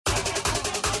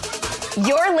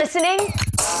You're listening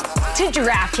to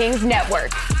DraftKings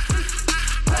Network.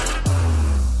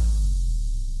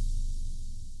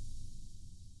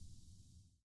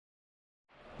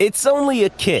 It's only a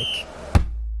kick,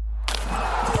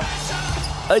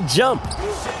 a jump,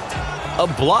 a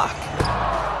block.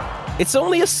 It's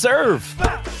only a serve.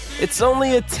 It's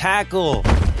only a tackle,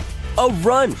 a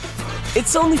run.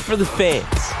 It's only for the fans.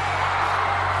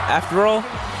 After all,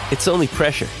 it's only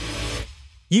pressure.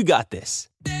 You got this.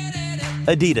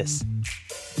 Adidas.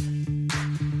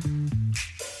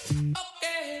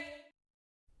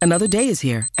 Another day is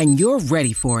here, and you're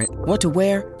ready for it. What to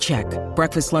wear? Check.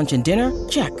 Breakfast, lunch, and dinner?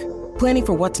 Check. Planning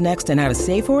for what's next and how to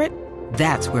save for it?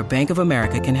 That's where Bank of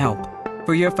America can help.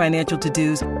 For your financial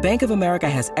to-dos, Bank of America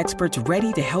has experts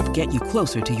ready to help get you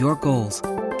closer to your goals.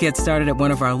 Get started at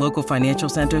one of our local financial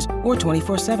centers or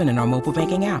 24/7 in our mobile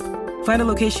banking app. Find a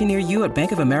location near you at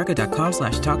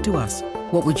bankofamerica.com/talktous.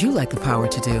 What would you like the power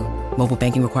to do? Mobile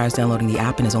banking requires downloading the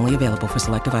app and is only available for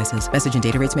select devices. Message and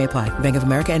data rates may apply. Bank of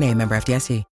America NA, member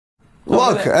FDIC.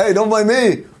 Look, hey, don't blame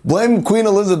me. Blame Queen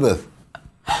Elizabeth.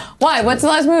 Why? What's the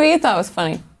last movie you thought was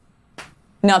funny?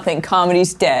 Nothing.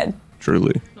 Comedy's dead.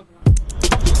 Truly.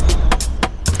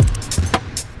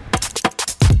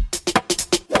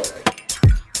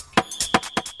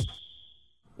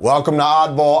 Welcome to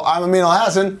Oddball. I'm Amin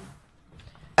Al-Hassan.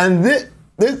 And this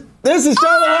is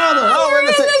Charlotte Wilder. Oh, we're in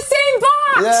the same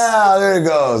box. Yeah, there it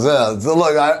goes. Yeah. So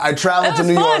look, I traveled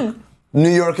to New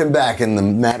York and back in the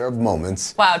matter of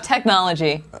moments. Wow,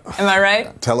 technology. Am I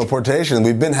right? Teleportation.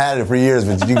 We've been had it for years,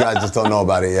 but you guys just don't know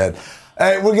about it yet.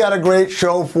 Hey, we got a great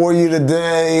show for you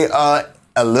today.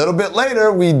 A little bit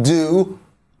later, we do...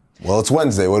 Well, it's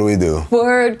Wednesday. What do we do?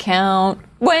 Word count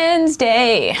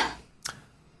Wednesday.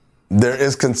 There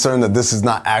is concern that this is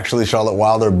not actually Charlotte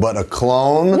Wilder, but a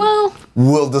clone. Well,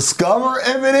 we'll discover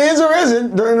if it is or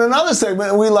isn't during another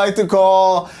segment we like to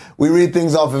call, we read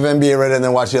things off of NBA Reddit and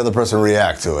then watch the other person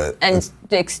react to it. And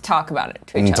talk about it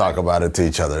to each other. Talk about it to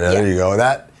each other. Yeah, there you go.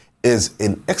 That is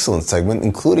an excellent segment,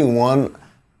 including one,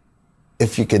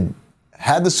 if you could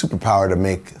had the superpower to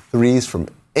make threes from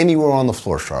anywhere on the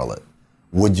floor, Charlotte,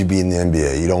 would you be in the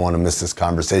NBA? You don't want to miss this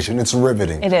conversation. It's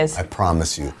riveting. It is. I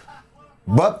promise you.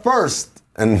 But first,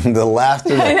 and the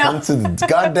laughter that comes to the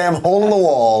goddamn hole in the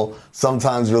wall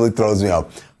sometimes really throws me up.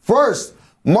 First,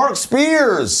 Mark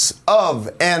Spears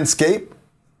of Anscape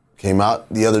came out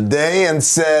the other day and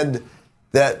said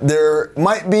that there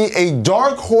might be a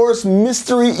dark horse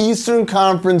mystery Eastern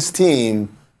Conference team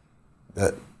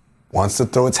that wants to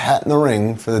throw its hat in the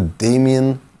ring for the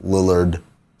Damian Lillard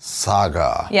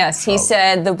saga. Yes, he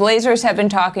said the Blazers have been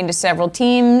talking to several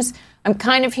teams. I'm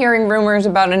kind of hearing rumors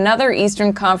about another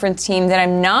Eastern Conference team that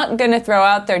I'm not going to throw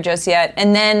out there just yet.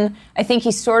 And then I think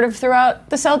he sort of threw out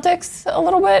the Celtics a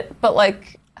little bit, but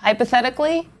like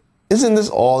hypothetically. Isn't this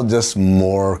all just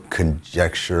more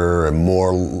conjecture and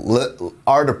more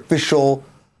artificial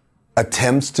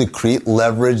attempts to create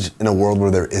leverage in a world where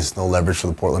there is no leverage for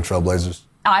the Portland Trail Blazers?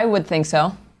 I would think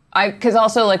so. Because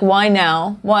also, like, why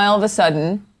now? Why all of a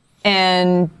sudden?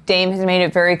 And Dame has made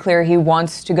it very clear he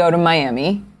wants to go to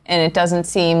Miami. And it doesn't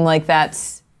seem like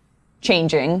that's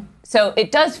changing. So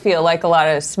it does feel like a lot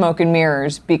of smoke and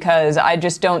mirrors because I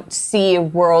just don't see a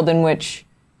world in which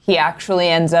he actually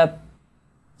ends up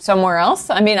somewhere else.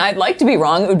 I mean, I'd like to be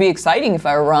wrong. It would be exciting if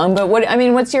I were wrong. But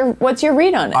what's your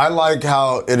read on it? I like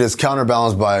how it is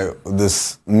counterbalanced by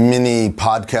this mini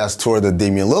podcast tour that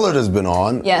Damian Lillard has been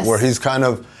on. Yes. Where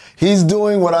he's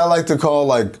doing what I like to call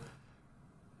like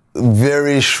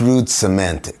very shrewd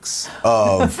semantics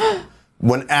of...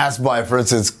 When asked by, for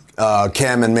instance,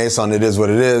 Cam and Mason, it is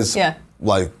what it is. Yeah.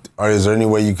 Like, is there any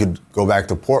way you could go back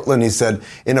to Portland? He said,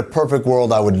 in a perfect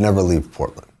world, I would never leave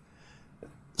Portland.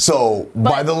 So,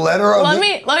 by the letter of... Let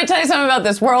me tell you something about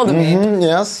this world, Amin.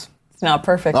 Yes? It's not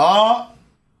perfect. Oh,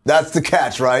 that's the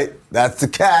catch, right? That's the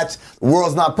catch. The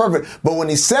world's not perfect. But when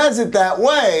he says it that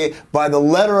way, by the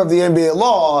letter of the NBA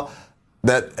law...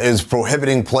 that is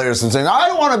prohibiting players from saying, I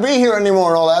don't want to be here anymore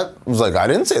and all that. I was like, I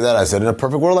didn't say that. I said, in a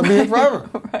perfect world, I'd be here forever.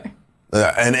 Right.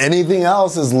 And anything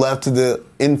else is left to the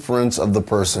inference of the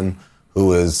person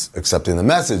who is accepting the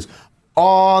message.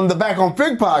 On the Back on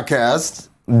Fig podcast,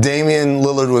 Damian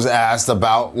Lillard was asked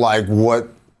about, like, what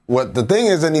the thing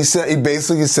is, and he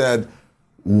basically said,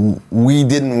 we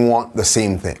didn't want the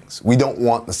same things. We don't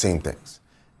want the same things.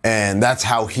 And that's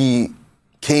how he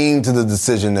came to the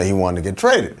decision that he wanted to get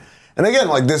traded. And again,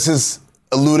 like this is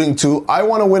alluding to, I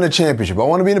want to win a championship. I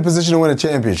want to be in a position to win a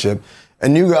championship.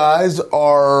 And you guys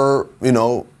are,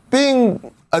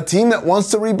 being a team that wants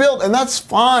to rebuild. And that's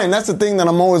fine. That's the thing that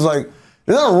I'm always like,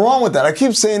 There's nothing wrong with that. I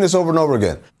keep saying this over and over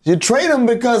again. You trade him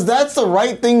because that's the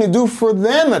right thing to do for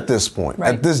them at this point,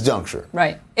 at this juncture.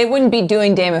 Right. It wouldn't be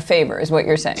doing Dame a favor, is what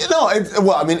you're saying.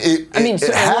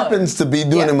 It happens to be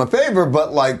doing him a favor,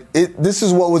 but this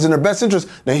is what was in their best interest.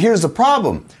 Now, here's the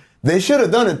problem. They should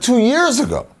have done it 2 years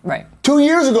ago. Right. 2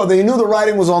 years ago, they knew the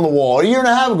writing was on the wall. A year and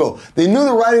a half ago, they knew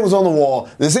the writing was on the wall.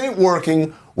 This ain't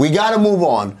working. We got to move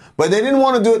on. But they didn't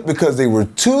want to do it because they were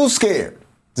too scared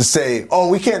to say, oh,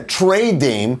 we can't trade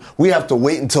Dame. We have to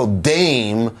wait until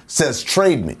Dame says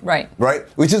trade me. Right. Right?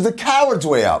 Which is the coward's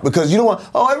way out because you don't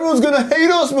want, everyone's going to hate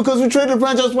us because we traded a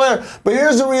franchise player. But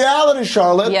here's the reality,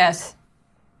 Charlotte. Yes.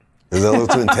 Is that a little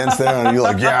too intense there? And you're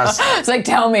like, yes. It's like,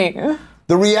 tell me.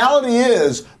 The reality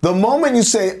is, the moment you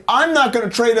say, I'm not going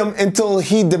to trade him until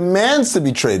he demands to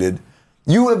be traded,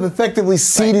 you have effectively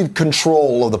ceded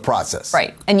control of the process.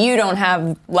 Right. And you don't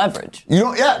have leverage. You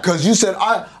don't, because you said,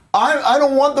 I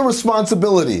don't want the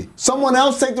responsibility. Someone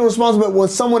else take the responsibility. When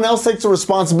someone else takes the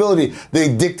responsibility,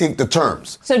 they dictate the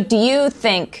terms. So do you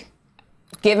think,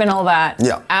 given all that,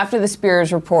 after the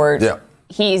Spears report,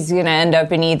 he's going to end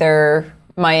up in either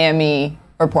Miami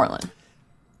or Portland?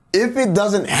 If it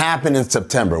doesn't happen in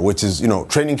September, which is,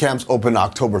 training camps open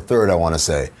October 3rd, I want to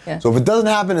say. Yeah. So if it doesn't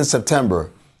happen in September,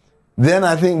 then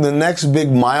I think the next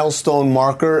big milestone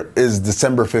marker is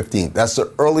December 15th. That's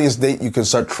the earliest date you can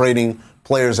start trading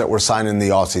players that were signed in the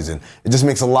offseason. It just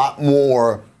makes a lot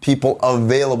more people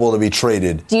available to be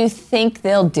traded. Do you think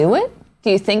they'll do it?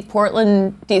 Do you think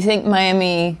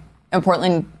Miami and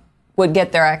Portland would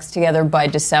get their acts together by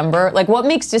December? Like, what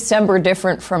makes December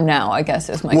different from now, I guess,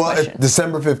 is my question. Well,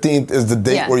 December 15th is the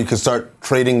date where you can start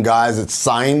trading guys that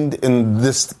signed in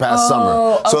this past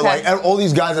summer. Okay. So, all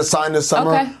these guys that signed this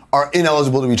summer are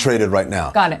ineligible to be traded right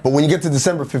now. Got it. But when you get to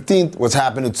December 15th, what's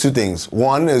happened is two things.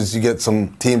 One is you get some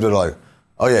teams that are like,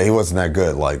 oh, yeah, he wasn't that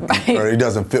good. Or he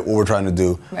doesn't fit what we're trying to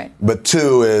do. Right. But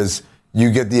two is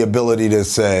you get the ability to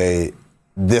say,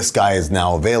 this guy is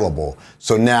now available.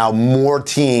 So now more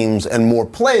teams and more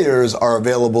players are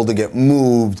available to get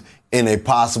moved in a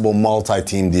possible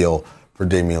multi-team deal for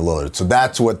Damian Lillard. So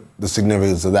that's what the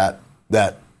significance of that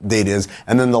date is.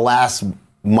 And then the last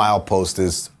milepost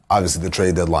is obviously the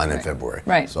trade deadline in February.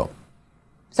 Right. So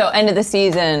end of the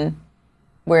season,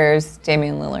 where's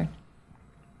Damian Lillard?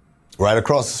 Right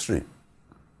across the street.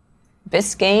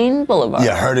 Biscayne Boulevard.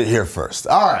 Yeah, heard it here first.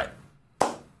 All right.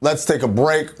 Let's take a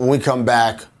break. When we come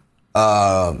back,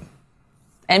 NBA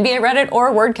Reddit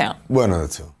or word count? One of the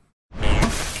two.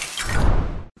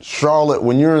 Charlotte,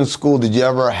 when you're in school, did you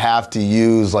ever have to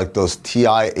use those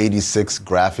TI-86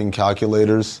 graphing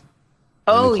calculators?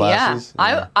 Oh, yeah.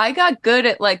 I got good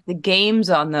at the games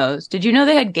on those. Did you know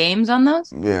they had games on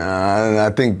those? Yeah, and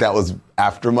I think that was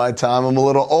after my time. I'm a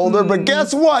little older, but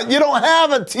guess what? You don't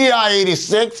have a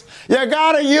TI-86. You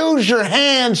gotta use your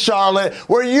hands, Charlotte.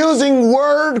 We're using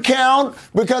word count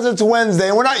because it's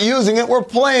Wednesday. We're not using it, we're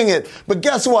playing it. But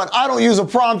guess what? I don't use a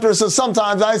prompter, so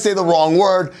sometimes I say the wrong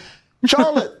word.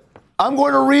 Charlotte, I'm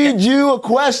going to read you a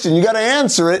question. You gotta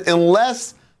answer it in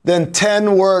less than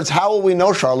 10 words. How will we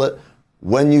know, Charlotte,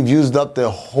 when you've used up the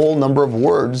whole number of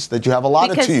words that you have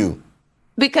allotted to you?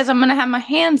 Because I'm going to have my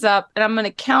hands up and I'm going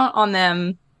to count on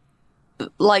them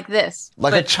like this.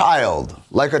 Like a child.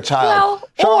 Well, Charlotte,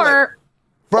 or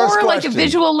like a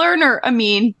visual learner.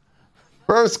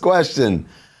 First question.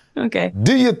 Okay.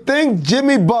 Do you think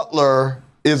Jimmy Butler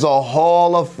is a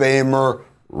Hall of Famer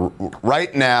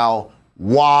right now?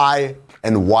 Why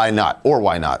and why not? Or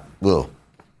why not? Ugh.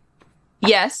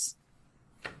 Yes.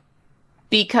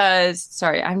 Because,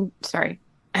 I'm sorry.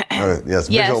 Yes,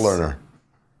 visual learner.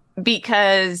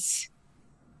 Because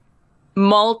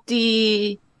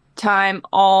multi-time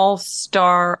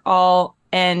all-star,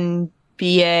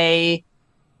 all-NBA,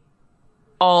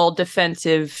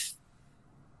 all-defensive.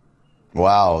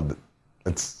 Wow.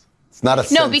 It's not a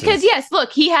sentence. No, because, yes,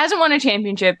 look, he hasn't won a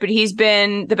championship, but he's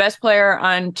been the best player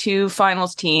on 2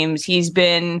 finals teams. He's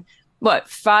been,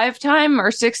 5-time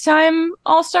or 6-time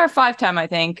all-star? 5-time, I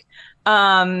think.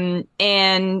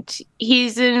 And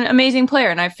he's an amazing player,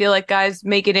 and I feel like guys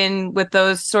make it in with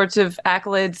those sorts of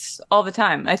accolades all the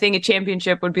time. I think a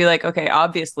championship would be okay,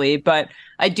 obviously, but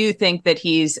I do think that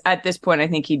at this point, I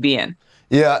think he'd be in.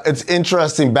 Yeah, it's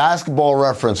interesting. Basketball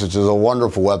Reference, which is a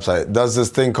wonderful website, does this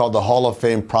thing called the Hall of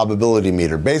Fame probability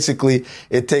meter. Basically,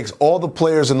 it takes all the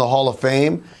players in the Hall of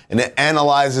Fame and it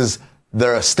analyzes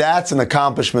their stats and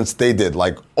accomplishments they did,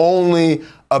 only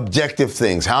objective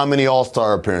things. How many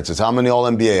All-Star appearances, how many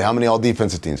All-NBA, how many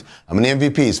All-Defensive teams, how many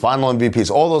MVPs, final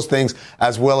MVPs, all those things,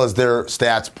 as well as their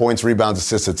stats, points, rebounds,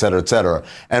 assists, et cetera, et cetera.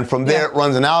 And from there, it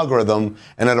runs an algorithm,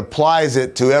 and it applies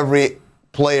it to every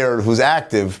player who's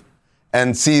active,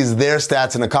 and sees their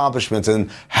stats and accomplishments and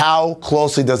how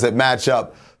closely does it match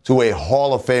up to a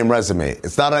Hall of Fame resume.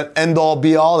 It's not an end-all,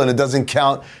 be-all, and it doesn't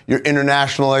count your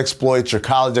international exploits, your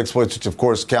college exploits, which of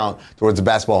course count towards the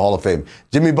Basketball Hall of Fame.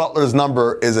 Jimmy Butler's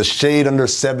number is a shade under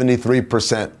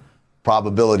 73%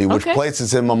 probability, which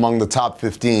places him among the top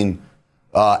 15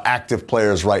 active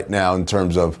players right now in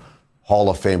terms of Hall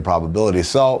of Fame probability.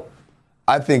 So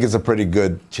I think it's a pretty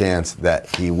good chance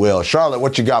that he will. Charlotte,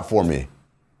 what you got for me?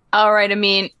 All right, I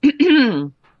mean,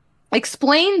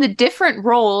 explain the different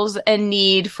roles and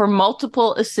need for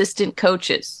multiple assistant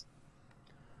coaches.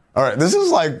 All right, this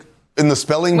is like in the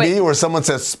spelling bee where someone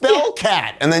says, spell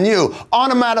cat, and then you,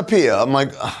 onomatopoeia. I'm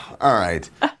like, all right.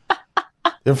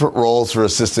 Different roles for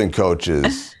assistant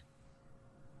coaches.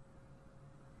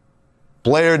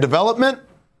 Player development,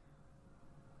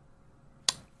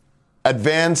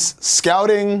 advanced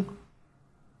scouting,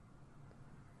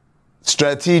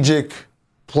 strategic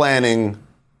planning,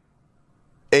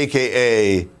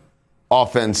 a.k.a.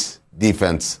 offense,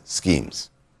 defense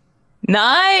schemes.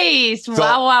 Nice. So,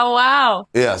 wow.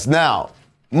 Yes. Now,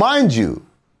 mind you,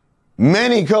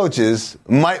 many coaches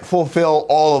might fulfill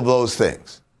all of those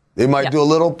things. They might do a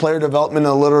little player development,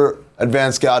 a little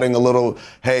advanced scouting, a little,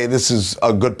 hey, this is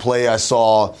a good play. I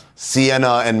saw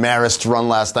Sienna and Marist run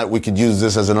last night. We could use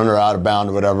this as an under out of bound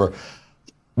or whatever.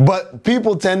 But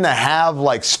people tend to have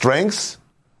like strengths.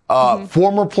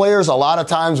 Former players, a lot of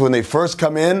times when they first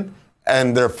come in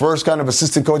and their first kind of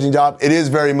assistant coaching job, it is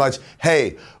very much,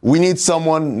 hey, we need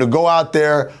someone to go out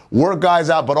there, work guys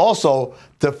out, but also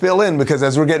to fill in, because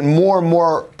as we're getting more and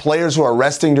more players who are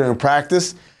resting during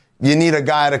practice, you need a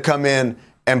guy to come in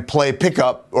and play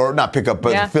pickup, or not pickup,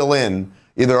 but fill in,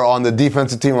 either on the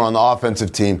defensive team or on the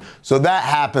offensive team. So that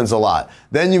happens a lot.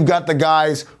 Then you've got the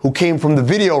guys who came from the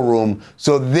video room,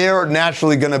 so they're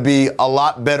naturally going to be a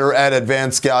lot better at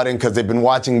advanced scouting because they've been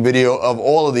watching video of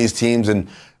all of these teams and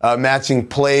matching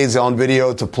plays on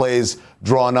video to plays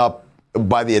drawn up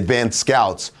by the advanced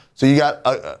scouts. So you got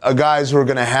guys who are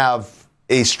going to have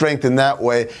a strength in that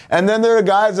way. And then there are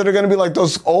guys that are going to be like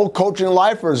those old coaching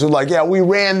lifers who are like, yeah, we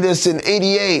ran this in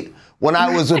 88 when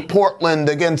I was with Portland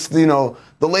against, the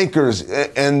Lakers,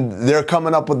 and they're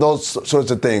coming up with those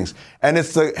sorts of things. And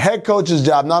it's the head coach's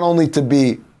job not only to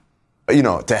be,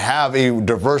 to have a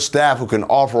diverse staff who can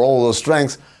offer all those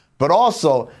strengths, but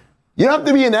also you don't have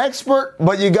to be an expert,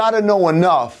 but you got to know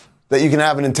enough that you can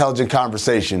have an intelligent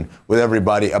conversation with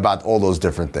everybody about all those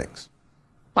different things.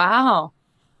 Wow.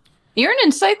 You're an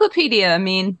encyclopedia, I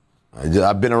mean.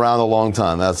 I've been around a long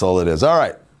time. That's all it is. All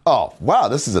right. Oh, wow,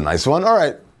 this is a nice one. All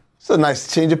right. It's a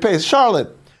nice change of pace.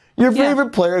 Charlotte, your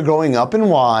favorite player growing up and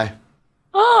why?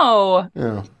 Oh.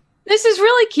 Yeah. This is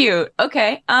really cute.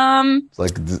 Okay. It's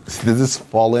like, did this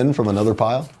fall in from another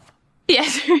pile?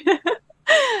 Yes.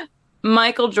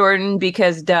 Michael Jordan,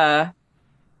 because duh.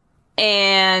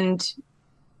 And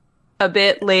a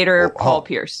bit later, Paul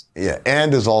Pierce. Yeah,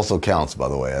 and is also counts, by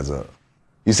the way, as a...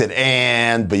 You said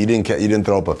and, but you didn't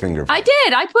throw up a finger. I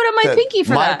did. I put up my pinky for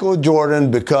that. Michael Jordan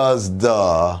because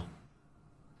duh.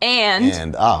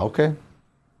 And. Okay.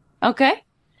 Okay.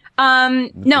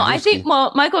 No, I think,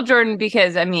 Michael Jordan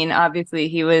because, obviously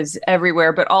he was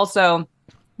everywhere, but also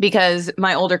because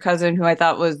my older cousin, who I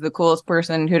thought was the coolest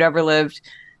person who'd ever lived,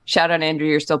 shout out Andrew,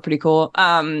 you're still pretty cool,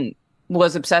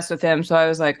 was obsessed with him. So I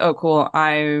was like, oh, cool.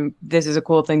 This is a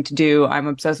cool thing to do. I'm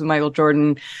obsessed with Michael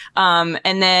Jordan. And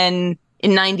then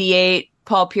in 98,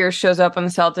 Paul Pierce shows up on the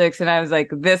Celtics, and I was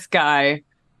like, this guy,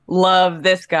 love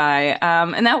this guy.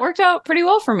 And that worked out pretty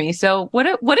well for me. So what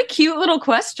a cute little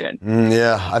question.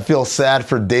 Yeah, I feel sad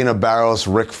for Dana Barros,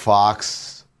 Rick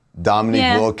Fox,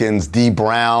 Dominique Wilkins, D.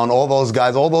 Brown, all those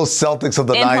guys, all those Celtics of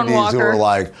the Antoine 90s Walker. who were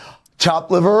like,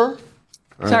 chop liver?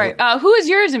 Sorry. Who is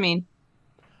yours,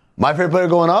 My favorite player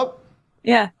going up?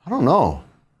 Yeah. I don't know.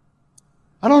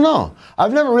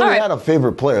 I've never really had a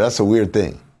favorite player. That's a weird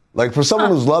thing. Like, for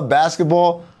someone who's loved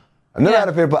basketball, I've never had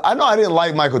a favorite player. I know I didn't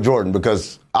like Michael Jordan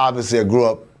because, obviously, I grew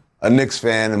up a Knicks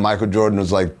fan, and Michael Jordan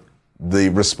was, like, the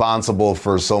responsible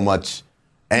for so much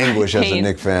anguish as a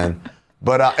Knicks fan.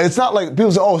 But it's not like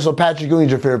people say, oh, so Patrick Ewing's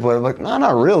your favorite player. I'm like, no,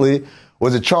 not really.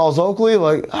 Was it Charles Oakley?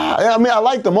 Like, I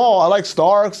liked them all. I like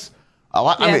Starks. I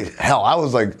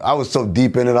was so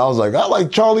deep in it. I was like, I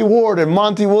like Charlie Ward and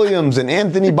Monty Williams and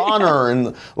Anthony Bonner.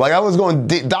 And like, I was going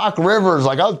Doc Rivers.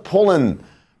 Like, I was pulling.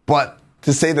 But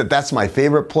to say that that's my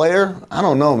favorite player, I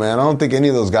don't know, man. I don't think any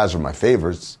of those guys are my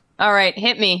favorites. All right,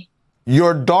 hit me.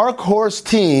 Your dark horse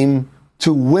team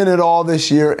to win it all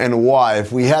this year and why?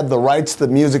 If we had the rights to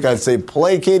the music, I'd say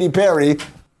play Katy Perry.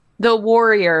 The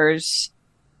Warriors.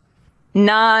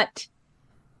 Not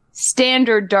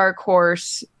standard dark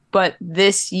horse, but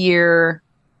this year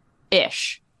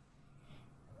ish.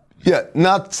 Yeah,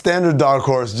 not standard dark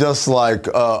horse, just like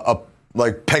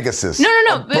Pegasus.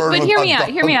 No. But hear me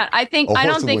out. I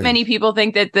don't think many people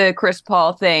think that the Chris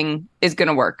Paul thing is going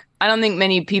to work. I don't think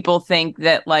many people think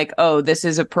that like, oh, this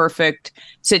is a perfect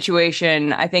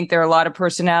situation. I think there are a lot of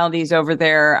personalities over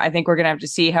there. I think we're going to have to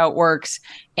see how it works.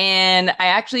 And I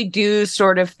actually do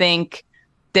sort of think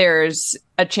there's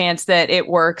a chance that it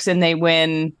works and they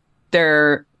win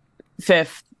their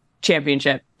 5th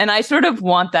championship. And I sort of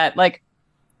want that, like,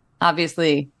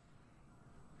 obviously,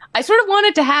 I sort of want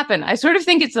it to happen. I sort of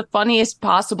think it's the funniest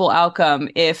possible outcome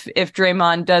if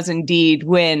Draymond does indeed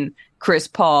win Chris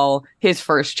Paul his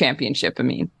first championship. I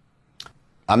mean,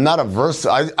 I'm not averse.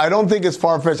 I don't think it's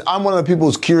far-fetched. I'm one of the people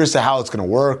who's curious to how it's going to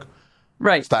work.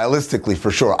 Right. Stylistically,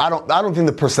 for sure. I don't think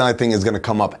the personality thing is going to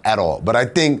come up at all. But I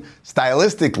think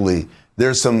stylistically,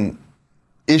 there's some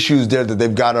issues there that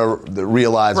they've got to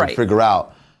realize and figure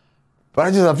out.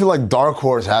 But I feel like dark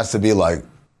horse has to be like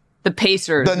the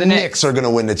Pacers. The Knicks are going to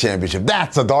win the championship.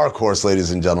 That's a dark horse,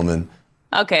 ladies and gentlemen.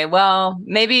 Okay, well,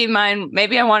 maybe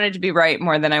I wanted to be right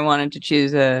more than I wanted to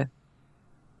choose a...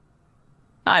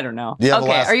 I don't know.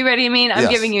 Okay, are you ready, Amin? I'm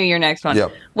giving you your next one.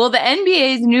 Yep. Will the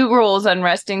NBA's new rules on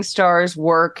resting stars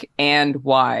work and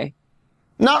why?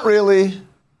 Not really,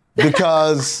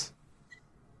 because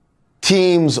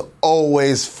teams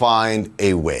always find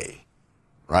a way,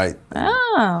 right?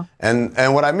 Oh.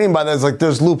 And what I mean by that is like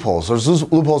there's loopholes. There's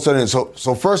loopholes in it.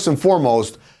 So first and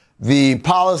foremost, the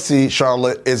policy,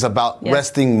 Charlotte, is about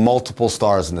resting multiple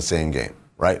stars in the same game,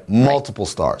 right? Multiple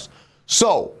stars.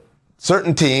 So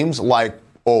certain teams like,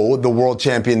 the world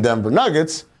champion Denver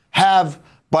Nuggets have,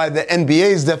 by the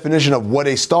NBA's definition of what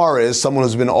a star is, someone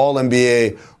who's been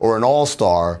All-NBA or an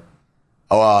All-Star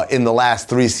in the last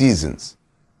 3 seasons.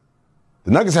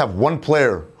 The Nuggets have one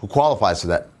player who qualifies for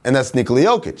that, and that's Nikola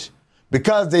Jokic.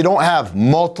 Because they don't have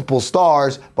multiple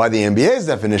stars by the NBA's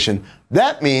definition,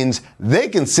 that means they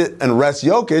can sit and rest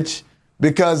Jokic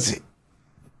because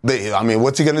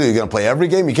what's he going to do? He's going to play every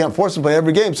game? You can't force him to play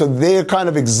every game. So they're kind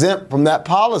of exempt from that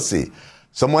policy.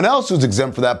 Someone else who's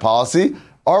exempt from that policy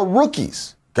are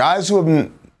rookies, guys who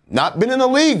have not been in the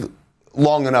league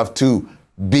long enough to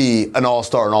be an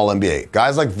all-star and all-NBA.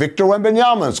 Guys like Victor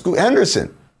Wembanyama and Scoot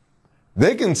Henderson.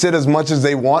 They can sit as much as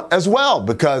they want as well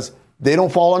because they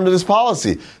don't fall under this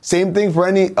policy. Same thing for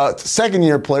any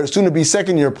second-year player, soon-to-be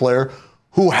second-year player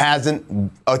who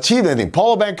hasn't achieved anything.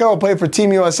 Paulo Banchero played for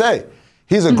Team USA.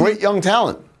 He's a great young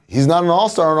talent. He's not an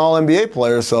all-star or an all-NBA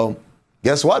player, so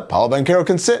guess what? Paulo Banchero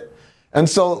can sit. And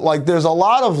so, there's a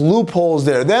lot of loopholes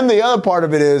there. Then the other part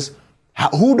of it is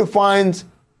who defines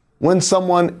when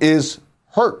someone is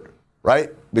hurt, right?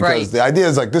 Because the idea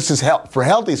is this is for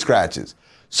healthy scratches.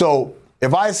 So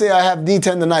if I say I have knee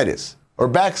tendonitis or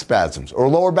back spasms or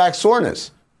lower back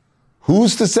soreness,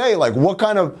 who's to say, what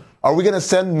kind of, are we going to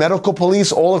send medical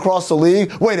police all across the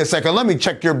league? Wait a second, let me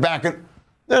check your back. And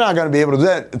they're not going to be able to do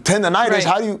that. Tendonitis,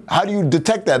 how do you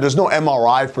detect that? There's no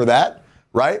MRI for that,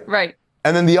 right? Right.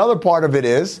 And then the other part of it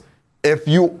is if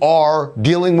you are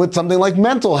dealing with something like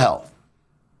mental health.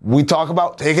 We talk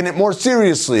about taking it more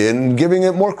seriously and giving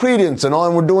it more credence and all,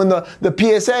 and we're doing the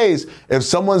PSAs. If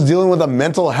someone's dealing with a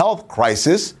mental health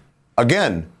crisis,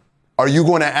 again, are you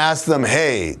going to ask them,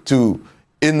 hey,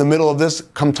 in the middle of this,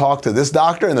 come talk to this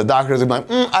doctor? And the doctor is like,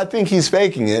 I think he's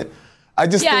faking it. I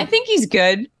think he's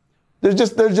good. There's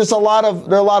just a lot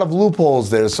of loopholes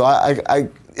there. So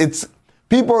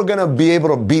people are going to be able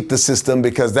to beat the system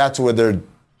because that's what they're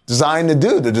designed to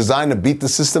do. They're designed to beat the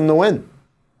system to win.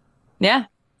 Yeah.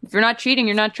 If you're not cheating,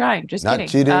 you're not trying. Just kidding. Not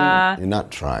cheating, you're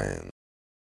not trying.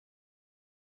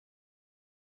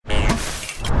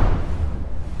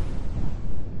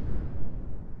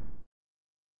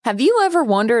 Have you ever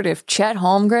wondered if Chet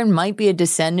Holmgren might be a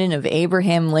descendant of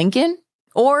Abraham Lincoln?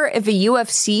 Or if a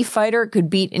UFC fighter could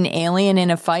beat an alien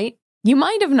in a fight? You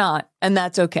might have not, and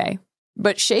that's okay.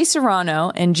 But Shea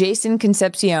Serrano and Jason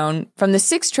Concepcion from the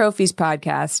Six Trophies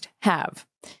podcast have.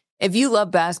 If you love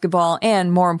basketball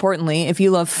and, more importantly, if you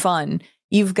love fun,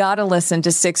 you've got to listen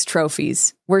to Six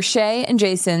Trophies, where Shea and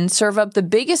Jason serve up the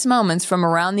biggest moments from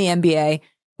around the NBA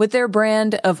with their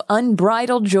brand of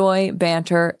unbridled joy,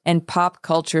 banter, and pop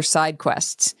culture side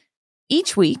quests.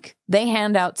 Each week, they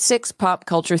hand out 6 pop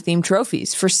culture-themed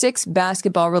trophies for 6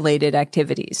 basketball-related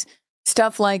activities.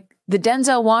 Stuff like the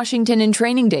Denzel Washington in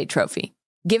Training Day trophy,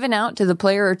 given out to the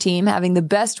player or team having the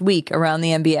best week around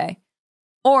the NBA.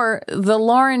 Or the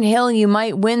Lauryn Hill you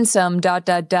might win some ...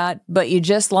 but you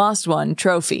just lost one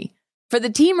trophy, for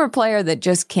the team or player that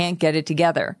just can't get it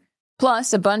together.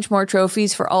 Plus a bunch more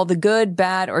trophies for all the good,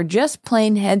 bad, or just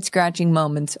plain head-scratching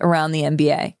moments around the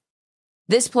NBA.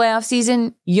 This playoff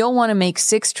season, you'll want to make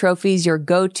Six Trophies your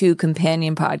go-to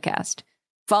companion podcast.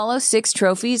 Follow Six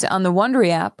Trophies on the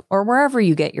Wondery app or wherever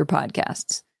you get your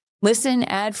podcasts. Listen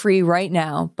ad-free right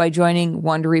now by joining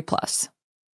Wondery Plus.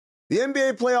 The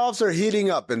NBA playoffs are heating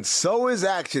up, and so is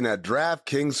action at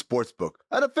DraftKings Sportsbook,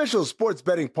 an official sports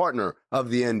betting partner of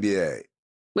the NBA.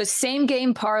 With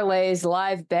same-game parlays,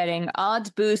 live betting, odds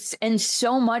boosts, and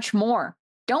so much more.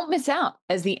 Don't miss out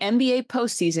as the NBA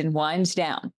postseason winds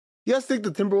down. You guys think the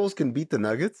Timberwolves can beat the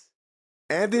Nuggets?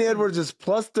 Anthony Edwards is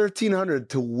plus 1,300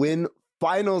 to win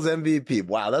Finals MVP.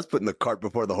 Wow, that's putting the cart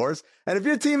before the horse. And if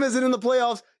your team isn't in the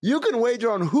playoffs, you can wager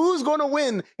on who's going to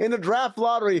win in the draft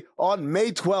lottery on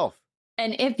May 12th.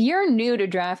 And if you're new to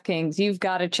DraftKings, you've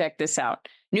got to check this out.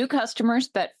 New customers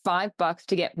bet $5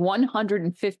 to get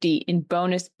 $150 in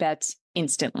bonus bets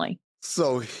instantly.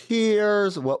 So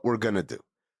here's what we're going to do.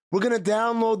 We're going to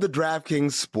download the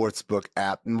DraftKings Sportsbook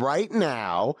app right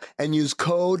now and use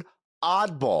code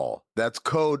ODDBALL. That's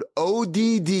code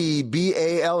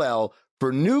ODDBALL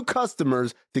for new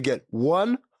customers to get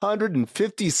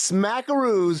 150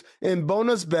 smackaroos in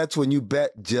bonus bets when you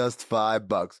bet just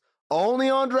 $5. Only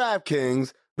on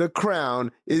DraftKings. The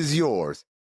crown is yours.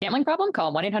 Gambling problem?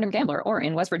 Call 1-800-GAMBLER, or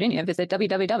in West Virginia, visit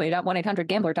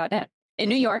www.1800gambler.net. In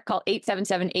New York, call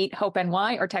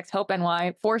 877-8-HOPE-NY or text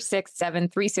HOPE-NY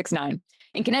 467-369.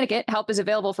 In Connecticut, help is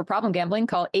available for problem gambling.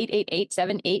 Call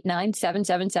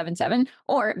 888-789-7777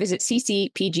 or visit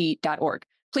ccpg.org.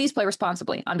 Please play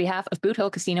responsibly on behalf of Boot Hill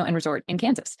Casino and Resort in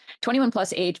Kansas. 21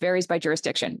 plus age varies by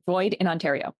jurisdiction. Void in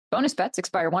Ontario. Bonus bets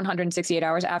expire 168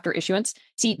 hours after issuance.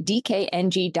 See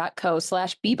dkng.co/bball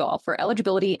for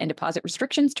eligibility and deposit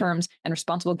restrictions, terms, and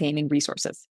responsible gaming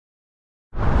resources.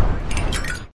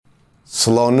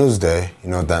 Slow news day. You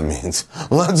know what that means.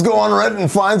 Let's go on Reddit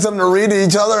and find something to read to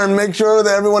each other and make sure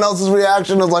that everyone else's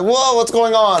reaction is like, whoa, what's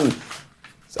going on?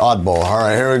 It's oddball. All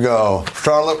right, here we go.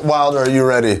 Charlotte Wilder, are you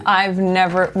ready?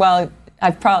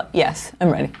 Yes,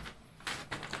 I'm ready.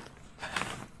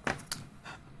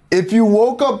 If you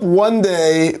woke up one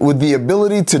day with the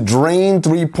ability to drain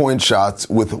three-point shots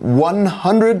with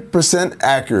 100%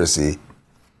 accuracy,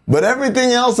 but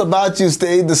everything else about you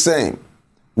stayed the same,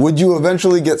 would you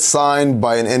eventually get signed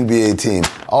by an NBA team?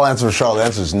 I'll answer for Charlotte. The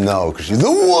answer is no, because she's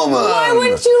the woman. Why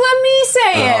wouldn't you let me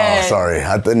say it? Oh, sorry.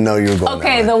 I didn't know you were going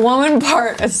Okay, the woman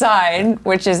part aside,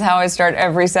 which is how I start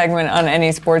every segment on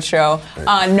any sports show,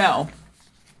 no.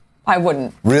 I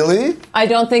wouldn't. Really? I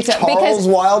don't think so. Charles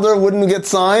Wilder wouldn't get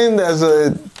signed as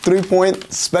a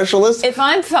three-point specialist? If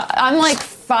I'm like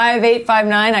 5'8",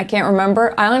 5'9", I can't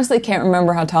remember. I honestly can't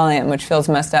remember how tall I am, which feels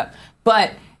messed up.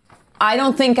 But I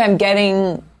don't think I'm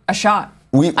getting a shot.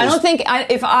 I don't think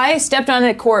if I stepped on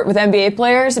a court with NBA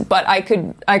players, but I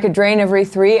could drain every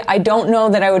three, I don't know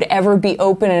that I would ever be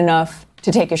open enough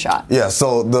to take a shot. Yeah,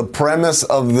 so the premise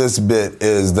of this bit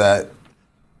is that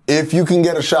if you can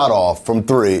get a shot off from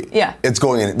three, it's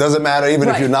going in. It doesn't matter even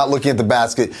if you're not looking at the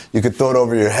basket. You could throw it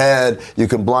over your head. You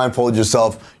can blindfold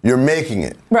yourself. You're making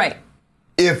it. Right.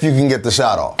 If you can get the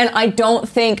shot off. And I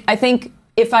think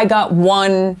if I got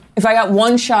one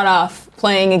shot off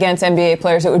playing against NBA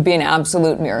players, it would be an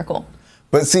absolute miracle.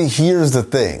 But see, here's the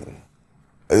thing.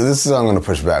 This is I'm going to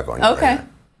push back on you. Okay. Right?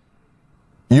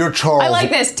 You're Charles. I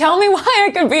like this. Tell me why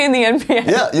I could be in the NBA.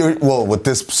 Yeah, with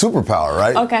this superpower,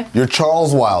 right? Okay. You're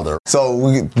Charles Wilder. So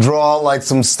we draw like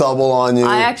some stubble on you.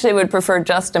 I actually would prefer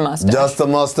just a mustache. Just a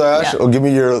mustache? Yeah. Or give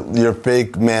me your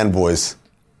fake man voice.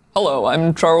 Hello,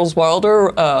 I'm Charles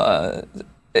Wilder,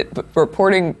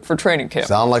 reporting for training camp.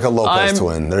 Sound like a Lopez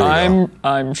twin. There you go.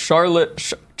 I'm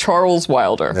Charles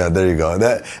Wilder. Yeah, there you go.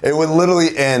 It would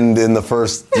literally end in the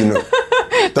first, 30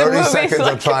 seconds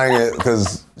of trying it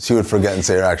because she would forget and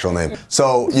say her actual name.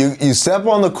 So you step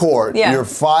on the court. Yeah. You're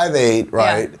 5'8",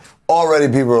 right? Yeah. Already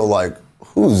people are like,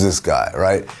 who's this guy,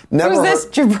 right? Who's this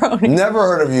jabroni? Never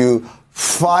heard of you.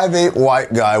 5'8"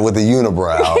 white guy with a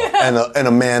unibrow and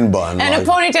a man bun. And a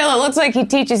ponytail that looks like he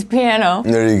teaches piano.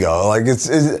 There you go. Like it's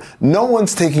no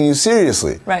one's taking you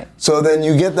seriously. Right. So then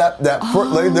you get that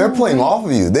they're playing off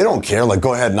of you. They don't care. Like,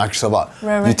 go ahead, knock yourself out.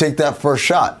 Right. You take that first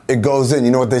shot. It goes in.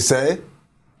 You know what they say?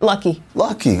 Lucky.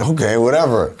 Okay,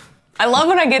 whatever. I love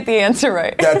when I get the answer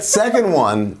right. That second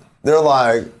one, they're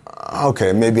like,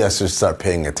 okay, maybe I should start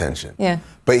paying attention. Yeah.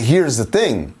 But here's the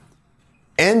thing.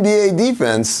 NBA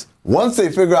defense, once they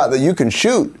figure out that you can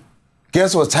shoot,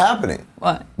 guess what's happening?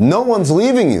 What? No one's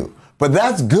leaving you. But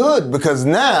that's good because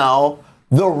now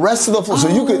the rest of the floor. So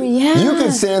you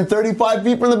could stand 35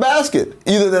 feet from the basket.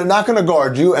 Either they're not going to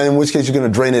guard you, and in which case you're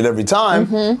going to drain it every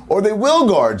time, or they will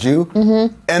guard you,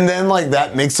 and then like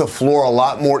that makes the floor a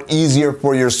lot more easier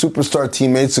for your superstar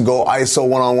teammates to go ISO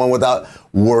one-on-one without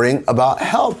worrying about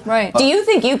help. Right. Do you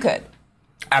think you could?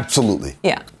 Absolutely.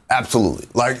 Yeah. Absolutely.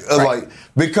 Like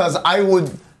because I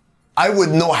would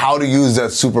know how to use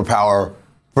that superpower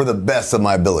for the best of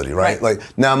my ability, right? Like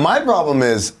now my problem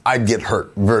is I'd get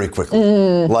hurt very quickly.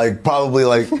 Like probably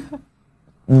like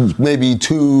maybe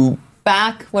 3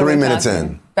 minutes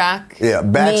in. Back. Yeah,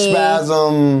 back knee.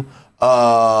 spasm,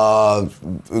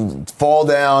 fall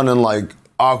down and like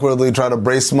awkwardly try to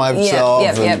brace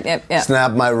myself and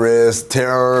snap my wrist,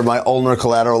 tear my ulnar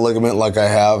collateral ligament like I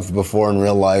have before in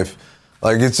real life.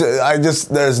 Like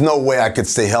there's no way I could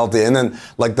stay healthy. And then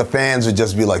like the fans would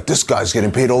just be like, this guy's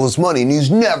getting paid all this money and he's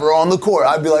never on the court.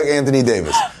 I'd be like Anthony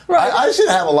Davis. Right. I should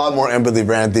have a lot more empathy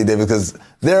for Anthony Davis because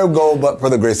there go, but for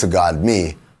the grace of God,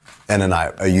 me and a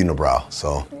unibrow.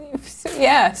 So.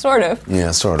 Yeah, sort of.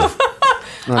 Yeah, sort of.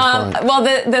 Well,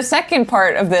 the second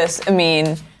part of this,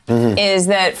 Amin, is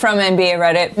that from NBA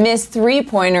Reddit, missed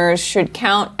 3-pointers should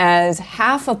count as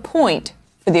half a point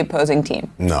for the opposing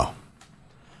team. No.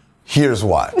 Here's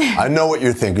why. I know what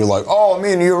you're thinking. You're like, oh, I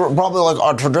mean, you're probably like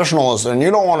a traditionalist, and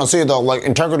you don't want to see the like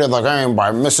integrity of the game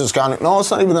by miscounting. No, it's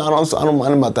not even that. I don't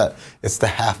mind about that. It's the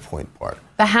half-point part.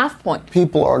 The half point.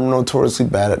 People are notoriously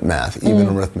bad at math, even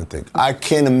arithmetic. I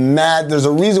can't imagine. There's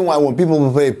a reason why when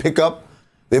people play pickup,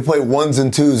 they play 1s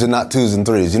and 2s and not 2s and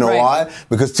 3s. You know why?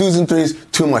 Because 2s and 3s,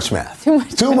 too much math.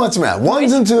 Too much math.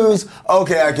 1s and 2s,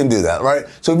 okay, I can do that, right?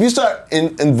 So if you start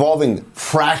involving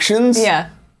fractions,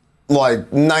 like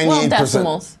 98%. Well,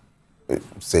 decimals.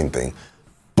 Same thing.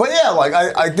 But yeah, like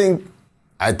I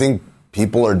think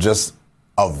people are just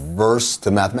averse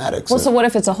to mathematics. Well, so what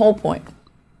if it's a whole point?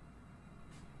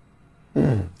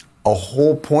 A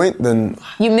whole point, then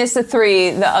you miss a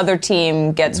 3, the other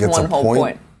team gets one whole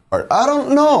point. I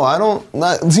don't know.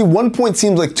 See, 1 point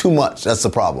seems like too much. That's the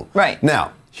problem. Right.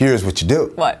 Now, here's what you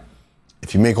do. What?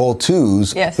 If you make all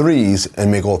 2s 3s and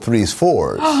make all 3s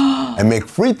 4s and make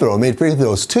free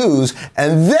throws 2s,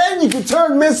 and then you can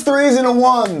turn missed 3s into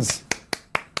 1s.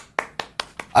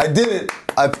 I did it.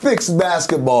 I fixed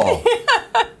basketball.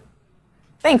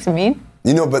 Thanks, Amin.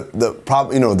 You know, but the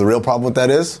problem, the real problem with that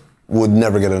is would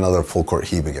never get another full court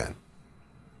heave again.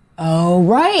 Oh,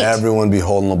 right. Everyone be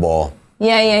holding the ball.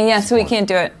 Yeah. So we can't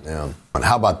do it. Yeah. And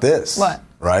how about this? What?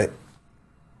 Right?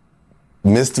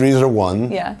 Missed 3s are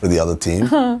 1 for the other team.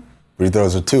 Free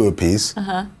throws are 2 apiece.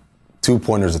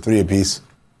 2-pointers are 3 apiece.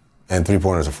 And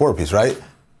 3-pointers are 4 apiece, right?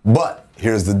 But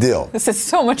here's the deal. This is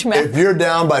so much math. If you're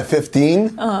down by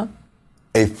 15,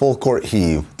 a full court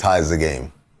heave ties the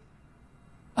game.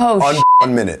 Oh, on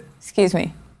 1 minute. Excuse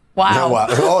me. Wow. No, wow.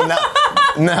 Oh,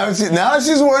 now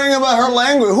she's worrying about her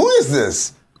language. Who is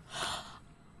this?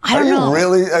 I don't know.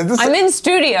 Really? I'm in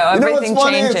studio. Everything what's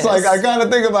funny? changes. It's like, I gotta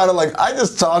think about it. Like, I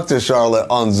just talk to Charlotte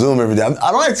on Zoom every day.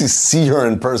 I don't actually see her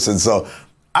in person, so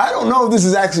I don't know if this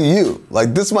is actually you.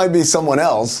 Like, this might be someone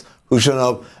else who showed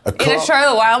up. In a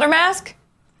Charlotte Wilder mask?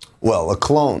 Well, a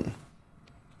clone.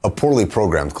 A poorly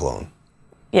programmed clone.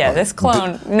 Yeah, this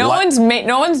clone. No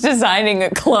one's designing a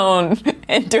clone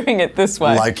and doing it this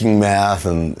way. Liking math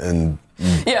and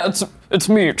yeah, it's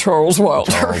me, Charles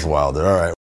Wilder. Charles Wilder. All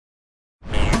right.